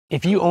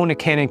If you own a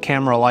Canon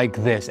camera like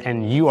this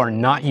and you are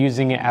not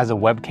using it as a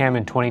webcam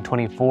in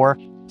 2024,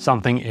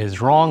 something is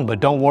wrong, but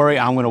don't worry,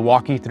 I'm gonna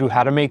walk you through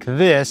how to make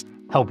this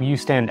help you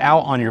stand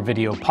out on your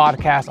video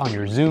podcast, on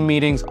your Zoom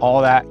meetings,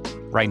 all that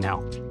right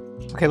now.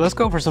 Okay, let's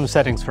go for some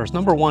settings first.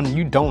 Number one,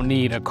 you don't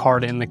need a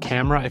card in the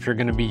camera if you're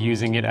gonna be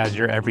using it as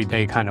your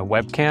everyday kind of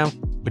webcam,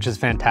 which is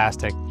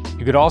fantastic.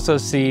 You could also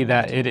see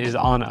that it is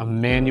on a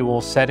manual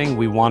setting.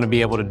 We want to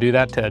be able to do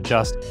that to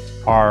adjust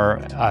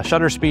our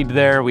shutter speed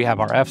there. We have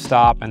our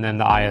f-stop and then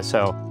the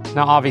ISO.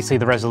 Now, obviously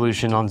the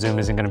resolution on Zoom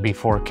isn't going to be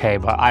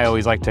 4K, but I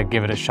always like to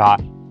give it a shot.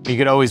 You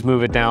could always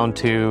move it down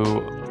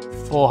to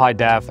full high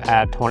def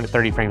at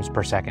 30 frames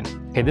per second.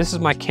 Okay, this is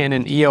my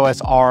Canon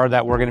EOS R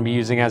that we're going to be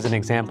using as an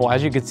example.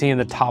 As you can see in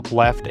the top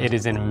left, it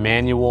is in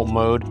manual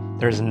mode.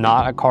 There's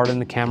not a card in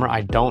the camera.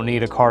 I don't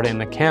need a card in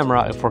the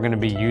camera if we're going to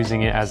be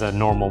using it as a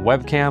normal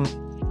webcam.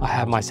 I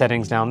have my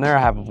settings down there.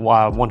 I have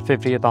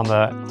 1/50th on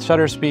the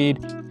shutter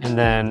speed and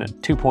then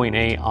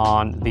 2.8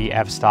 on the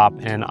f-stop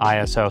and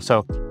ISO.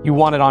 So you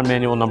want it on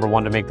manual number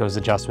one to make those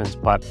adjustments,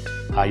 but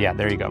yeah,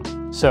 there you go.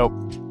 So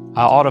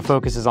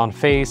autofocus is on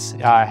face.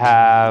 I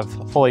have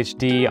full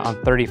HD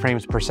on 30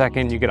 frames per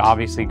second. You could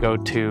obviously go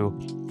to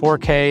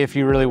 4K if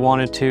you really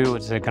wanted to.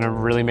 It's gonna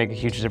really make a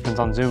huge difference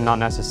on Zoom, not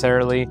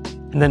necessarily.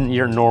 And then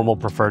your normal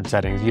preferred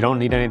settings. You don't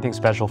need anything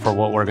special for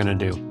what we're gonna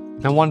do.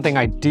 Now, one thing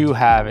I do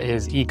have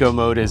is eco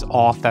mode is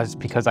off. That's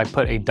because I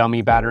put a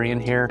dummy battery in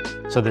here.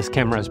 So this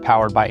camera is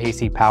powered by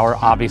AC power,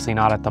 obviously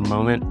not at the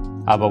moment,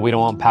 but we don't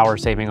want power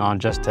saving on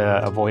just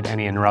to avoid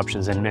any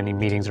interruptions in any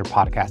meetings or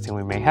podcasting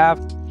we may have.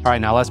 All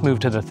right, now let's move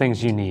to the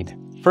things you need.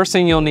 First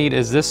thing you'll need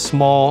is this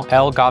small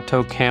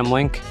Elgato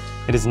Camlink.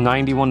 It is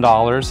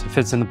 $91, it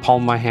fits in the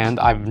palm of my hand.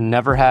 I've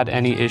never had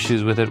any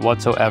issues with it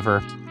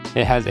whatsoever.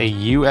 It has a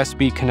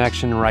USB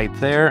connection right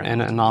there,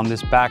 and on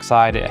this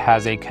backside, it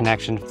has a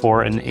connection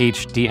for an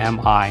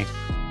HDMI.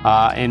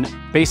 In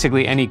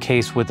basically any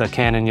case with a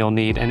Canon, you'll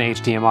need an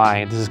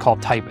HDMI. This is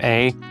called Type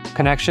A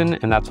connection,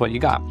 and that's what you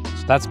got.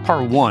 So that's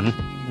part one.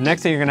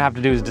 Next thing you're gonna have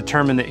to do is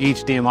determine the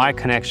HDMI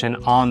connection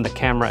on the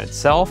camera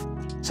itself.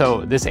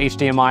 So this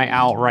HDMI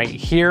out right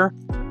here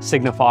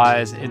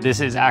signifies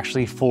this is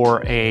actually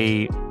for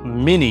a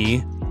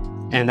mini,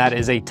 and that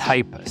is a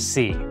Type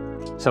C.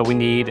 So we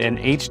need an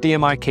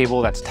HDMI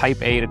cable that's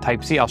Type A to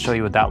Type C. I'll show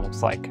you what that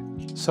looks like.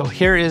 So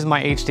here is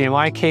my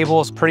HDMI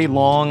cable. It's pretty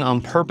long on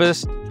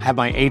purpose. I have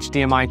my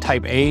HDMI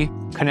Type A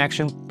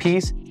connection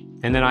piece,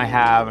 and then I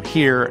have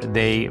here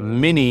the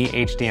mini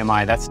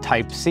HDMI, that's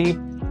Type C.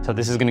 So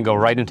this is gonna go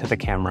right into the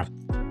camera.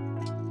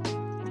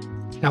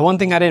 Now, one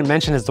thing I didn't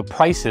mention is the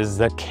prices.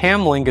 The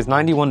Camlink is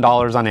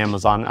 $91 on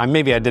Amazon.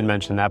 Maybe I did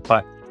mention that,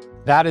 but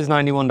that is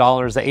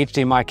 $91. The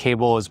HDMI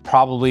cable is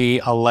probably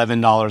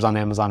 $11 on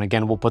Amazon.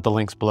 Again, we'll put the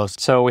links below.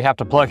 So we have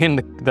to plug in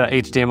the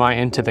HDMI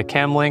into the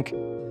Camlink.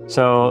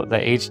 So the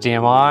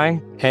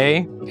HDMI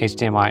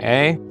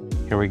A,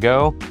 here we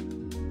go.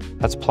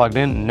 That's plugged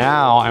in.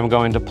 Now I'm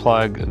going to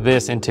plug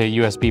this into a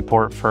USB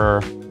port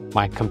for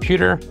my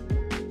computer,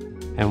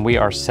 and we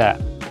are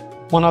set.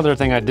 One other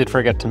thing I did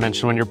forget to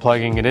mention when you're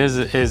plugging it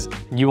is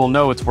you will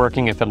know it's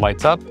working if it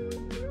lights up.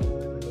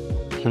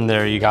 And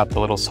there you got the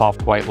little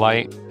soft white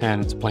light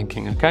and it's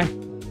blinking, okay?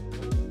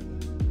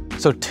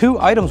 So two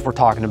items we're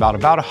talking about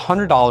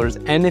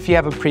 $100. And if you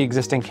have a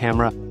pre-existing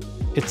camera,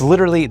 it's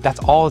literally, that's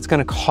all it's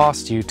gonna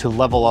cost you to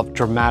level up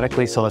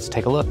dramatically. So let's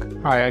take a look.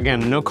 All right,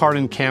 again, no card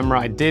in camera.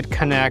 I did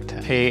connect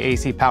a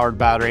AC powered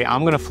battery.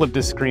 I'm gonna flip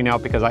this screen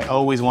out because I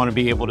always wanna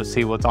be able to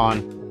see what's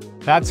on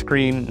that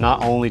screen,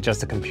 not only just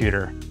the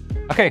computer.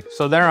 Okay,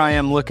 so there I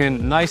am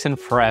looking nice and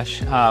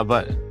fresh,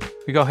 but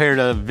we go here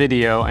to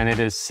video and it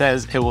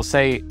will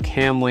say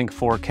Camlink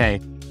 4K.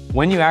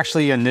 When you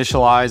actually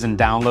initialize and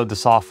download the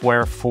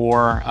software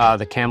for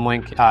the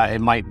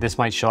Camlink, this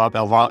might show up,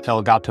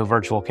 Elgato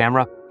Virtual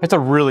Camera. It's a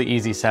really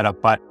easy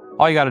setup, but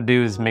all you gotta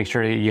do is make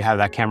sure you have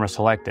that camera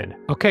selected.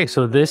 Okay,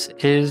 so this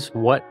is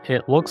what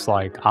it looks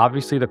like.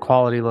 Obviously the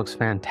quality looks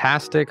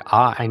fantastic.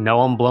 I know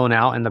I'm blown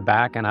out in the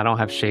back and I don't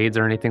have shades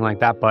or anything like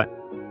that, but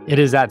it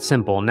is that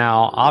simple.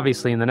 Now,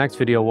 obviously in the next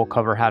video, we'll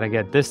cover how to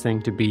get this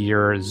thing to be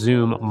your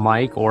Zoom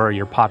mic or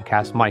your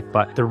podcast mic.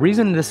 But the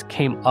reason this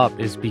came up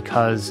is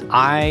because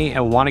I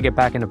want to get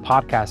back into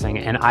podcasting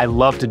and I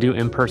love to do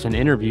in-person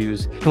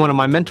interviews. And one of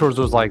my mentors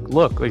was like,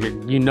 look,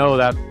 you know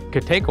that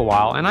could take a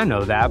while. And I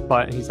know that,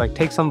 but he's like,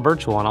 take some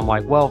virtual. And I'm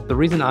like, well, the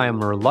reason I am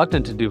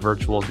reluctant to do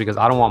virtual is because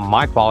I don't want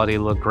my quality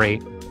to look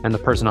great and the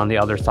person on the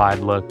other side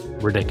look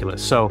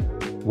ridiculous. So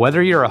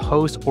whether you're a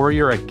host or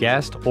you're a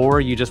guest,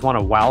 or you just want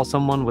to wow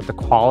someone with the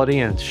quality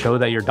and show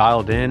that you're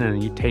dialed in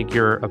and you take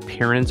your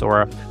appearance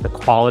or the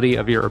quality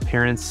of your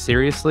appearance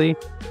seriously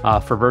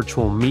for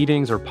virtual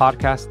meetings or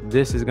podcasts,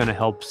 this is going to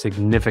help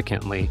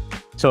significantly.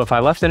 So if I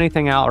left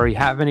anything out or you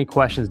have any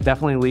questions,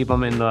 definitely leave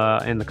them in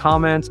the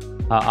comments.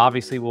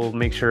 Obviously, we'll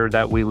make sure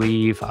that we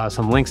leave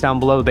some links down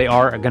below. They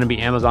are going to be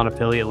Amazon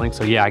affiliate links.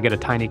 So yeah, I get a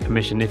tiny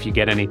commission if you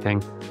get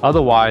anything.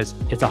 Otherwise,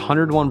 it's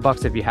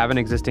 $101 if you have an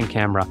existing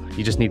camera.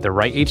 You just need the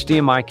right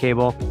HDMI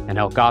cable and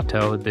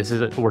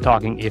Elgato. We're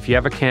talking if you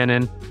have a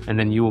Canon, and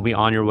then you will be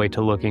on your way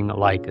to looking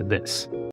like this.